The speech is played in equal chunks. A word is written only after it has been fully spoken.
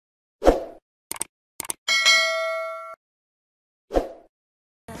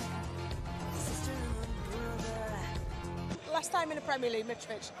Last time in the Premier League,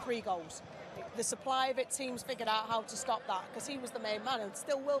 Mitrovic, 3 goals. The supply of it, teams figured out how to stop that because he was the main man and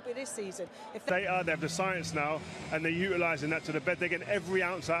still will be this season. If they have the science now and they're utilising that to the bed. They're getting every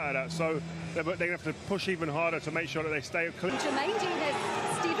ounce out of that. So they're going to have to push even harder to make sure that they stay clean. Jermaine Denis,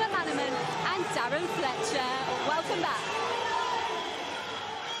 Stephen Hanneman and Darren Fletcher. Welcome back.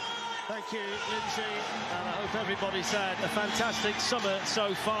 Thank you, Lindsay, and I hope everybody's had a fantastic summer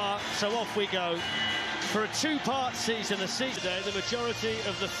so far. So off we go for a 2-part season. Today, the majority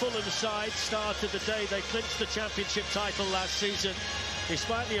of the Fulham side started the day they clinched the championship title last season.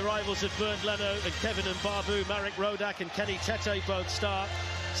 Despite the arrivals of Bernd Leno and Kevin and Babu, Marek Rodak and Kenny Tete both start.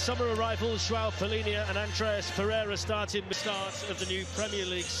 Summer arrivals Joao Polinia and Andreas Pereira starting the start of the new Premier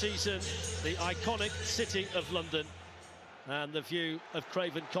League season. The iconic City of London. And the view of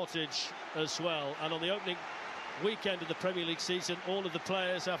Craven Cottage as well. And on the opening weekend of the Premier League season, all of the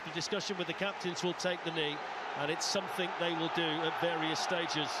players, after discussion with the captains, will take the knee, and it's something they will do at various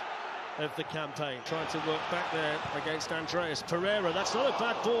stages of the campaign. Trying to work back there against Andreas Pereira. That's not a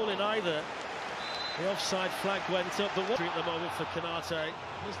bad ball in either. The offside flag went up, but what at the moment for Canate.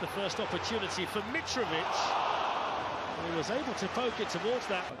 Here's the first opportunity for Mitrovic. He was able to poke it towards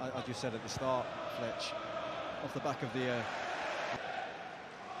that. I just said at the start, Fletch, off the back of the...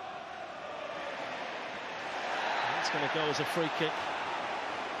 It's going to go as a free kick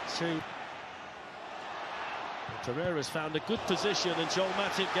to... Pereira's found a good position and Joel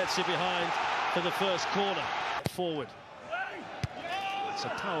Matip gets it behind for the first corner. Forward. It's a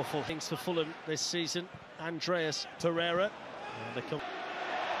powerful things for Fulham this season. Andreas Pereira. And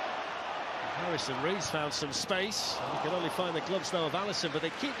Harrison Reed's found some space. You can only find the gloves though of Alisson, but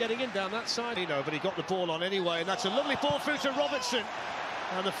they keep getting in down that side. But he got the ball on anyway, and that's a lovely ball through to Robertson.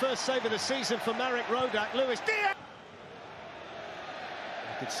 And the first save of the season for Marek Rodak. Luis Diaz!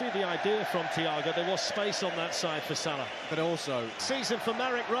 You could see the idea from Thiago. There was space on that side for Salah. But also... Season for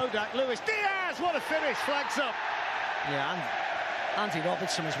Marek Rodak. Luis Diaz! What a finish! Flags up. Yeah, and Andy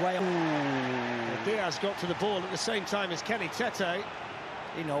Robertson as well. Well, Diaz got to the ball at the same time as Kenny Tete.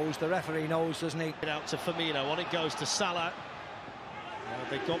 He knows, the referee knows, doesn't he? Out to Firmino, on it goes to Salah.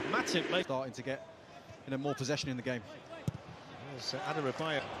 They got Matip starting to get more possession in the game. There's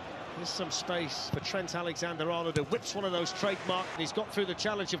Adarabioyo. There's some space for Trent Alexander-Arnold, who whips one of those trademark. He's got through the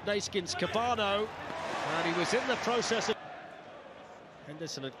challenge of Neeskens Cabano, and he was in the process of...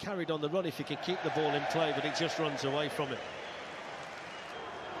 Henderson had carried on the run if he could keep the ball in play, but he just runs away from it.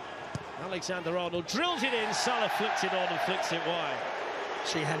 Alexander-Arnold drills it in, Salah flicks it on and flicks it wide.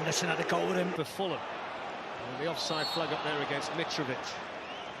 See, Henderson had a go with him. For Fulham. And the offside flag up there against Mitrovic.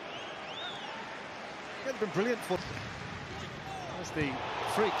 It's been brilliant for... As the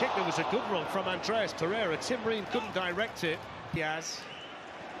free kick, there was a good run from Andreas Pereira. Tim Ream couldn't direct it. Diaz.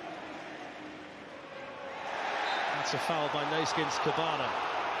 That's a foul by Neeskens Cabana.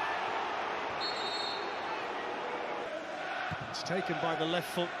 It's taken by the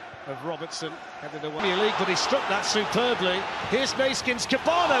left foot of Robertson, headed away. Premier League, but he struck that superbly. Here's Neeskens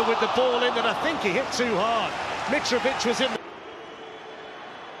Cabana with the ball in, and I think he hit too hard. Mitrovic was in.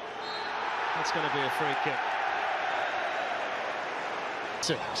 That's going to be a free kick.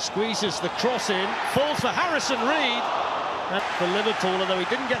 Squeezes the cross in, falls for Harrison Reed. And for Liverpool, although he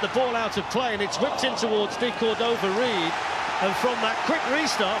didn't get the ball out of play, and it's whipped in towards De Cordova-Reid. And from that quick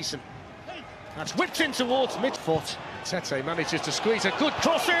restart, that's whipped in towards midfoot. Tete manages to squeeze a good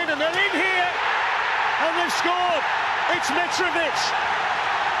cross in, and they're in here, and they've scored. It's Mitrovic,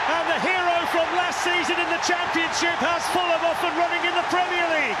 and the hero from last season in the Championship has Fulham off and running in the Premier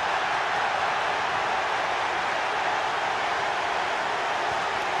League.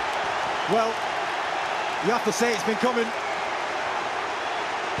 Well, you have to say it's been coming.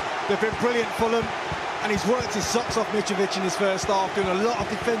 They've been brilliant, Fulham, and he's worked his socks off, Mitrovic, in his first half, doing a lot of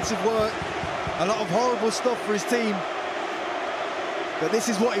defensive work. A lot of horrible stuff for his team, but this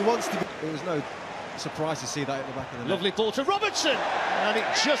is what he wants to be. There was no surprise to see that at the back of the net. Lovely ball to Robertson, and it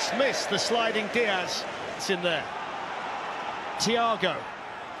just missed the sliding Diaz. It's in there. Thiago,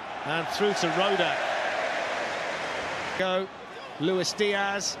 and through to Rodak. Go, Luis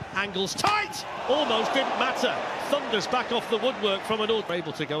Diaz, angles tight, almost didn't matter. Thunders back off the woodwork from an all.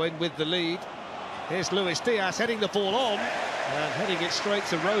 Able to go in with the lead. Here's Luis Diaz heading the ball on, and heading it straight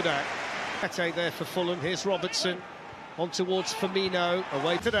to Rodak. Tete there for Fulham. Here's Robertson on towards Firmino.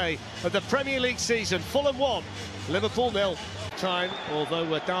 Away today of the Premier League season. Fulham 1, Liverpool 0. Time,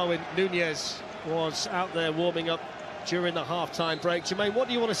 although Darwin Núñez was out there warming up during the half-time break. Jermaine, what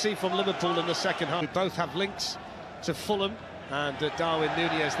do you want to see from Liverpool in the second half? We both have links to Fulham, and Darwin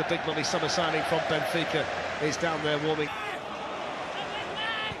Núñez, the big money summer signing from Benfica, is down there warming.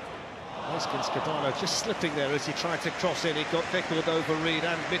 Cabano just slipping there as he tried to cross in. He got tickled over Reed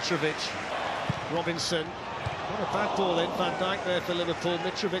and Mitrovic. Robinson, not a bad ball in. Van Dijk there for Liverpool.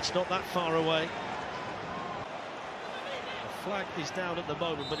 Mitrovic not that far away. The flag is down at the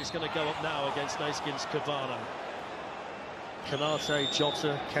moment, but it's going to go up now against Cabano. Canate,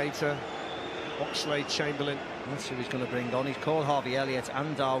 Jota, Keita, Oxlade, Chamberlain. That's who he's going to bring on. He's called Harvey Elliott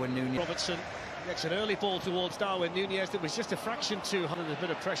and Darwin Núñez. Robertson gets an early ball towards Darwin Núñez that was just a fraction too high. There's a bit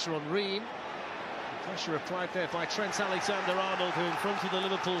of pressure on Reed. Pressure applied there by Trent Alexander-Arnold, who in front of the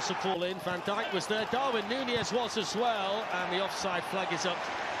Liverpool support in. Van Dijk was there, Darwin Núñez was as well, and the offside flag is up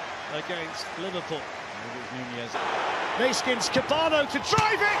against Liverpool. Neskins Cabano to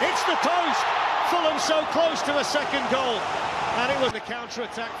drive it, hits the post. Fulham so close to a second goal, and it was the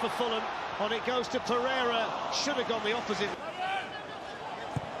counter-attack for Fulham. On it goes to Pereira, should have gone the opposite.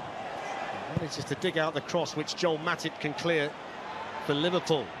 Manages to dig out the cross, which Joel Matip can clear for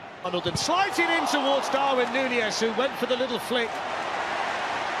Liverpool. Arnold and slides it in towards Darwin Núñez, who went for the little flick.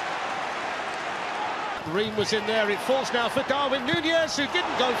 Ream was in there, it falls now for Darwin Núñez, who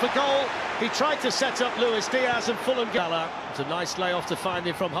didn't go for goal. He tried to set up Luis Diaz and Fulham Gala. It's a nice layoff to find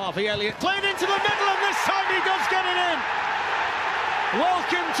him from Harvey Elliott. Played into the middle, and this time he does get it in.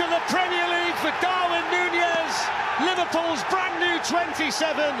 Welcome to the Premier League for Darwin Núñez. Liverpool's brand new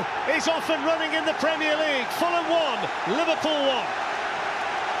 27 is off and running in the Premier League. Fulham 1, Liverpool 1.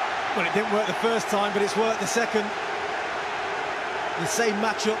 Well, it didn't work the first time, but it's worked the second. The same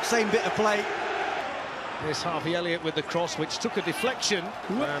matchup, same bit of play. Here's Harvey Elliott with the cross, which took a deflection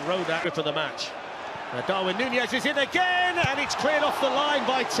and rode that grip of the match. Now Darwin Núñez is in again, and it's cleared off the line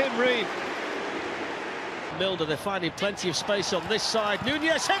by Tim Ream. Milner, they're finding plenty of space on this side.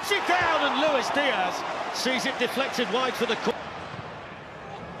 Núñez heads it down, and Luis Diaz sees it deflected wide for the corner.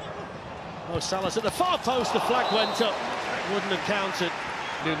 Mo Salah's at the far post, the flag went up. Wouldn't have counted.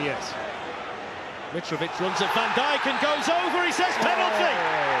 Núñez. Mitrovic runs at Van Dijk and goes over, he says penalty!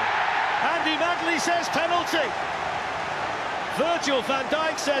 Andy Madley says penalty. Virgil van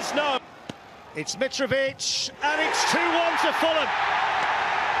Dijk says no. It's Mitrovic, and it's 2-1 to Fulham.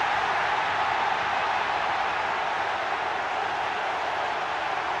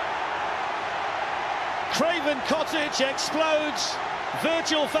 Craven Cottage explodes.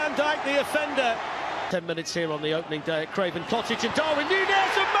 Virgil van Dijk, the offender. 10 minutes here on the opening day at Craven Cottage, and Darwin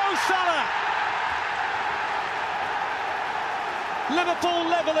Núñez and Mo Salah. Liverpool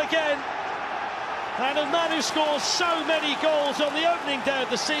level again. And a man who scores so many goals on the opening day of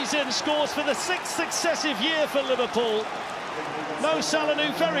the season scores for the 6th successive year for Liverpool. Mo Salah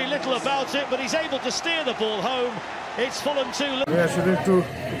knew very little about it, but he's able to steer the ball home. It's Fulham 2.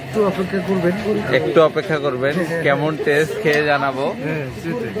 একটু অপেক্ষা করবেন, কেমন test খেয়ে জানাবো।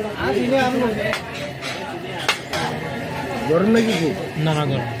 গরম নাকি? না না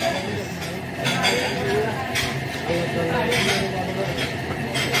গরম।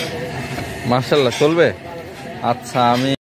 মাশাআল্লাহ চলবে। আচ্ছা আমি